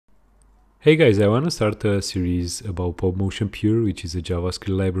Hey guys, I want to start a series about Popmotion Pure, which is a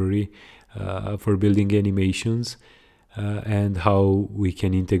JavaScript library for building animations and how we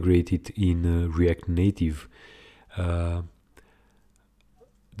can integrate it in React Native. Uh,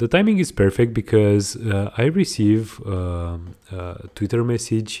 the timing is perfect because I receive a Twitter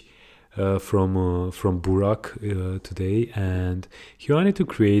message from Burak today, and he wanted to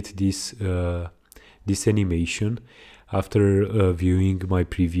create this animation after viewing my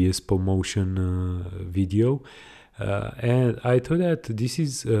previous Popmotion video. And I thought that this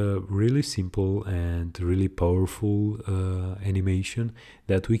is a really simple and really powerful animation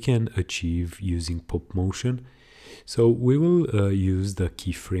that we can achieve using Popmotion. So we will use the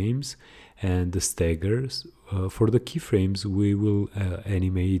keyframes and the staggers. For the keyframes, we will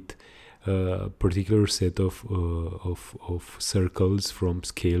animate a particular set of circles from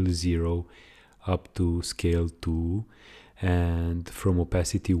scale 0 up to scale 2 and from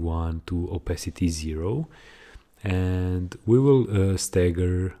opacity 1 to opacity 0, and we will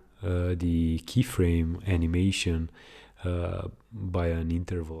stagger the keyframe animation by an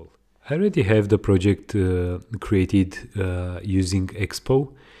interval. I already have the project created using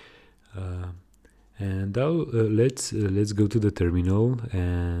Expo, and now let's go to the terminal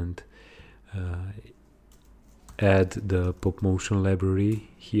and add the Popmotion library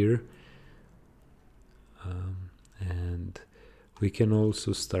here. And we can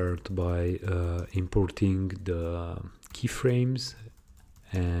also start by importing the keyframes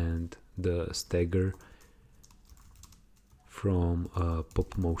and the stagger from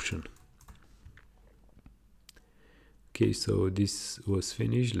Popmotion. Okay, so this was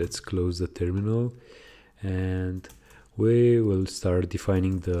finished. Let's close the terminal and we will start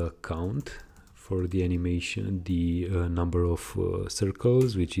defining the count for the animation, the number of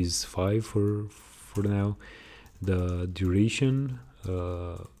circles, which is 5 for now, the duration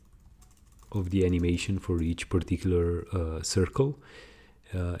of the animation for each particular circle,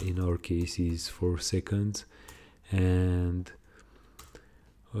 in our case is 4 seconds, and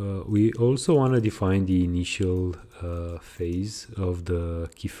we also want to define the initial phase of the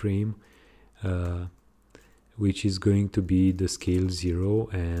keyframe, which is going to be the scale 0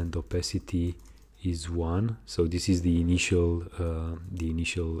 and opacity is 1. So this is the initial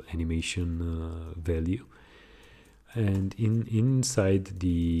animation value, and inside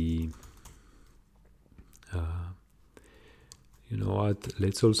the you know what,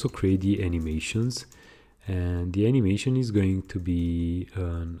 let's also create the animations, and the animation is going to be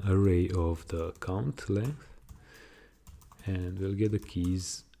an array of the count length, and we'll get the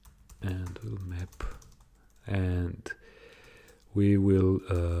keys and we'll map, and we will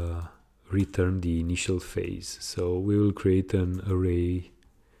return the initial phase. So we will create an array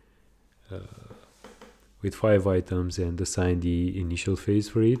with 5 items and assign the initial phase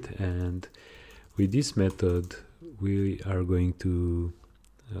for it, and with this method we are going to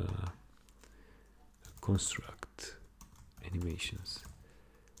construct animations.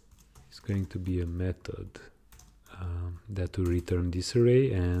 It's going to be a method that will return this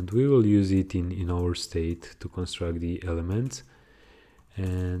array, and we will use it in our state to construct the elements.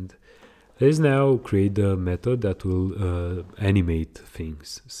 And let's now create the method that will animate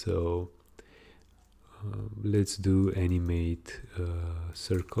things. So let's do animate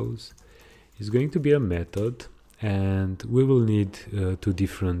circles. It's going to be a method, and we will need two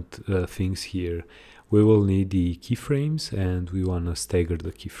different things here. We will need the keyframes, and we want to stagger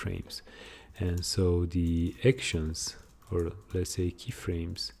the keyframes. And so the actions, or let's say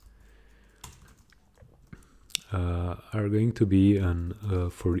keyframes, are going to be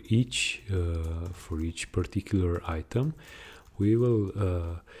for each particular item. We will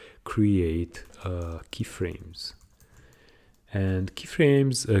create keyframes, and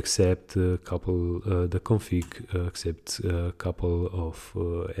keyframes accept a couple. The config accepts a couple of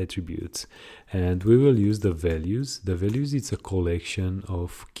attributes, and we will use the values. The values, it's a collection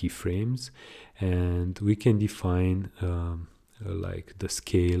of keyframes, and we can define like the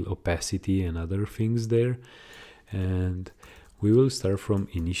scale, opacity, and other things there. And we will start from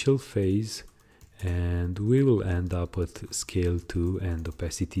initial phase, and we will end up at scale 2 and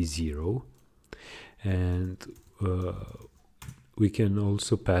opacity 0. And we can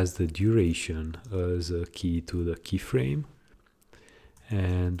also pass the duration as a key to the keyframe,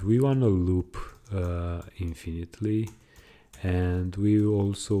 and we want to loop infinitely, and we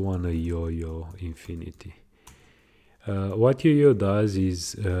also want to yo-yo infinity. What yo-yo does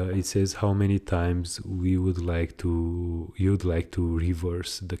is it says how many times you would like to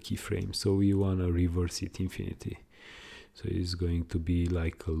reverse the keyframe. So we want to reverse it infinity. So it's going to be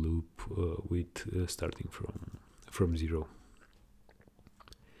like a loop with starting from 0.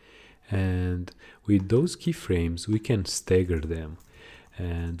 and with those keyframes we can stagger them,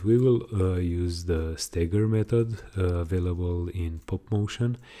 and we will use the stagger method available in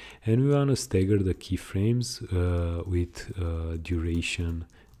Popmotion, and we want to stagger the keyframes with duration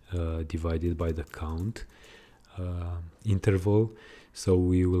divided by the count interval, so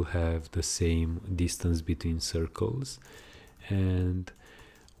we will have the same distance between circles. And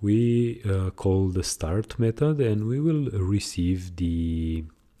we call the start method, and we will receive the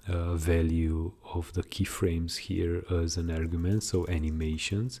value of the keyframes here as an argument, so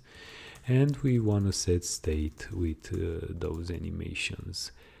animations, and we want to set state with those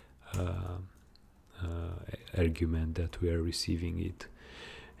animations argument that we are receiving it.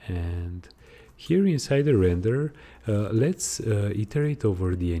 And here inside the render, let's iterate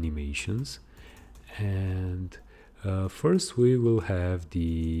over the animations. And first we will have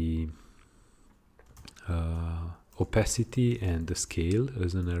the opacity and the scale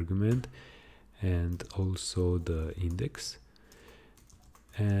as an argument, and also the index,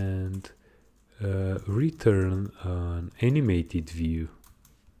 and return an animated view.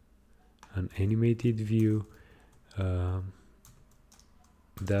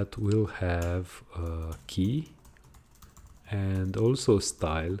 That will have a key and also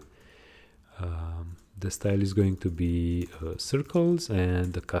style. The style is going to be circles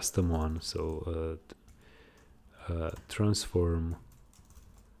and a custom one, so transform,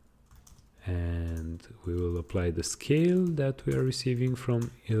 and we will apply the scale that we are receiving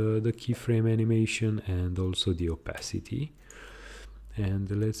from the keyframe animation, and also the opacity. And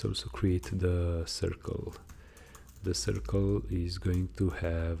let's also create the circle. The circle is going to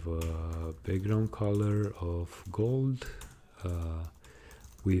have a background color of gold,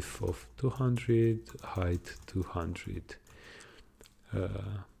 width of 200, height 200,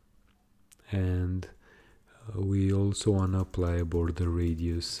 and we also want to apply a border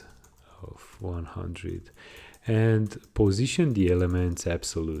radius of 100, and position the elements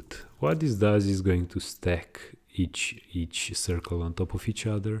absolute. What this does is going to stack each circle on top of each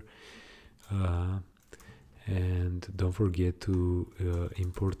other, and don't forget to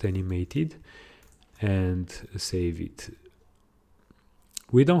import animated and save it.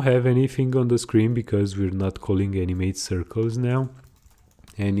 We don't have anything on the screen because we're not calling animate circles now,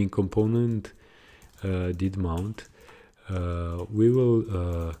 and in component did mount we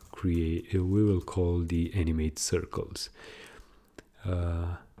will call the animate circles.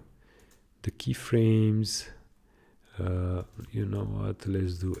 The keyframes, you know what,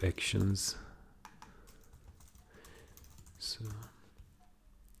 let's do actions.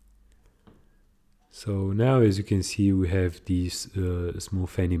 So now, as you can see, we have this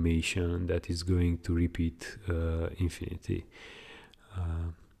smooth animation that is going to repeat infinity.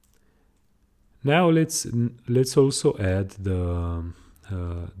 Now let's also add the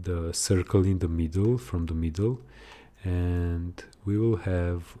circle in the middle, from the middle, and we will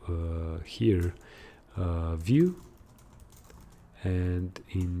have here a view, and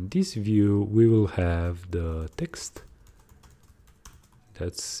in this view we will have the text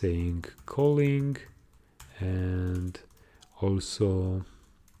that's saying calling, and also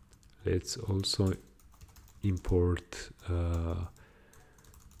let's also import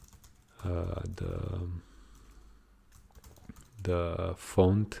the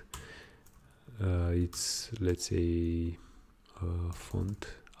font. It's, let's say, font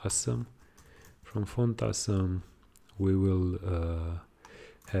awesome. From font awesome we will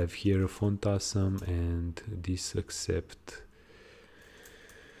have here a font awesome, and this accept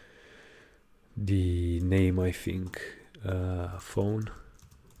the name, I think, phone,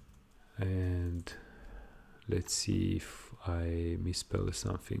 and let's see if I misspell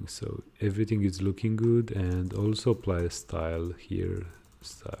something. So everything is looking good, and also apply a style here,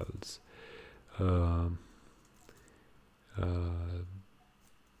 styles,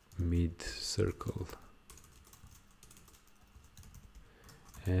 mid circle,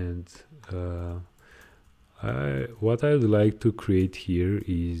 and what I would like to create here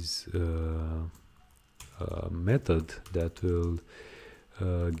is a method that will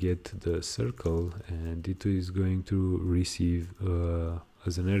get the circle, and it is going to receive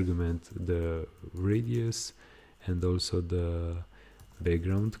as an argument the radius and also the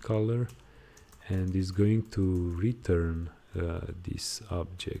background color, and is going to return this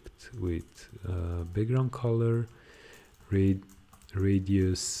object with background color,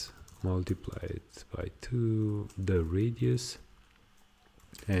 radius multiplied by 2, the radius,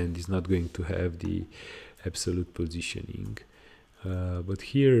 and is not going to have the absolute positioning. But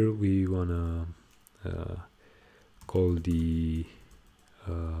here we wanna call the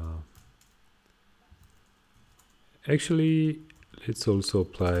actually let's also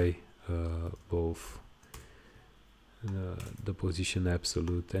apply both the position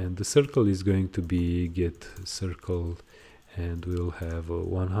absolute, and the circle is going to be get circle, and we'll have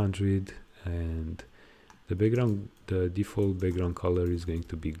 100, and the default background color is going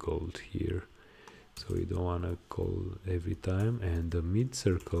to be gold here, so we don't want to call every time. And the mid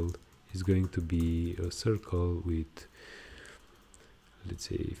circle is going to be a circle with, let's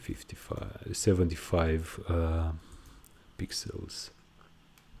say, 75 pixels,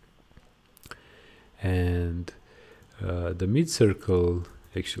 and the mid circle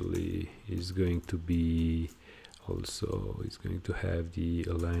actually is going to be also going to have the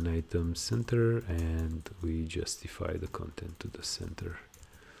align item center, and we justify the content to the center.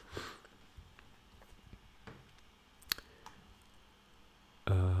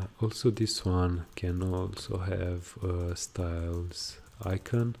 Also, this one can also have styles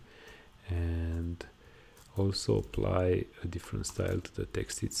icon, and also apply a different style to the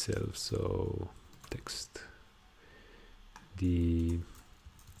text itself. So text, the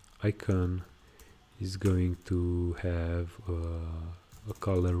icon is going to have a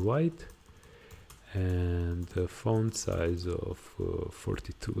color white and a font size of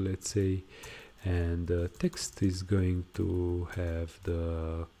 42, let's say, and the text is going to have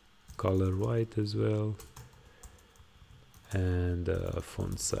the color white as well, and a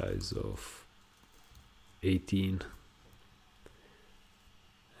font size of 18,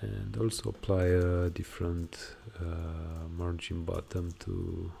 and also apply a different margin bottom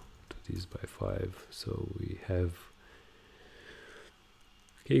to this by 5. So we have,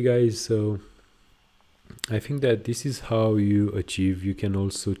 okay guys, so I think that this is how you achieve. You can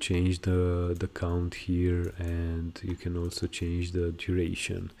also change the count here, and you can also change the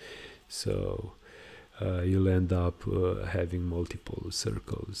duration, so you'll end up having multiple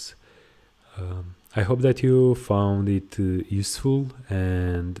circles. I hope that you found it useful,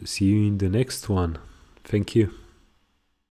 and see you in the next one. Thank you.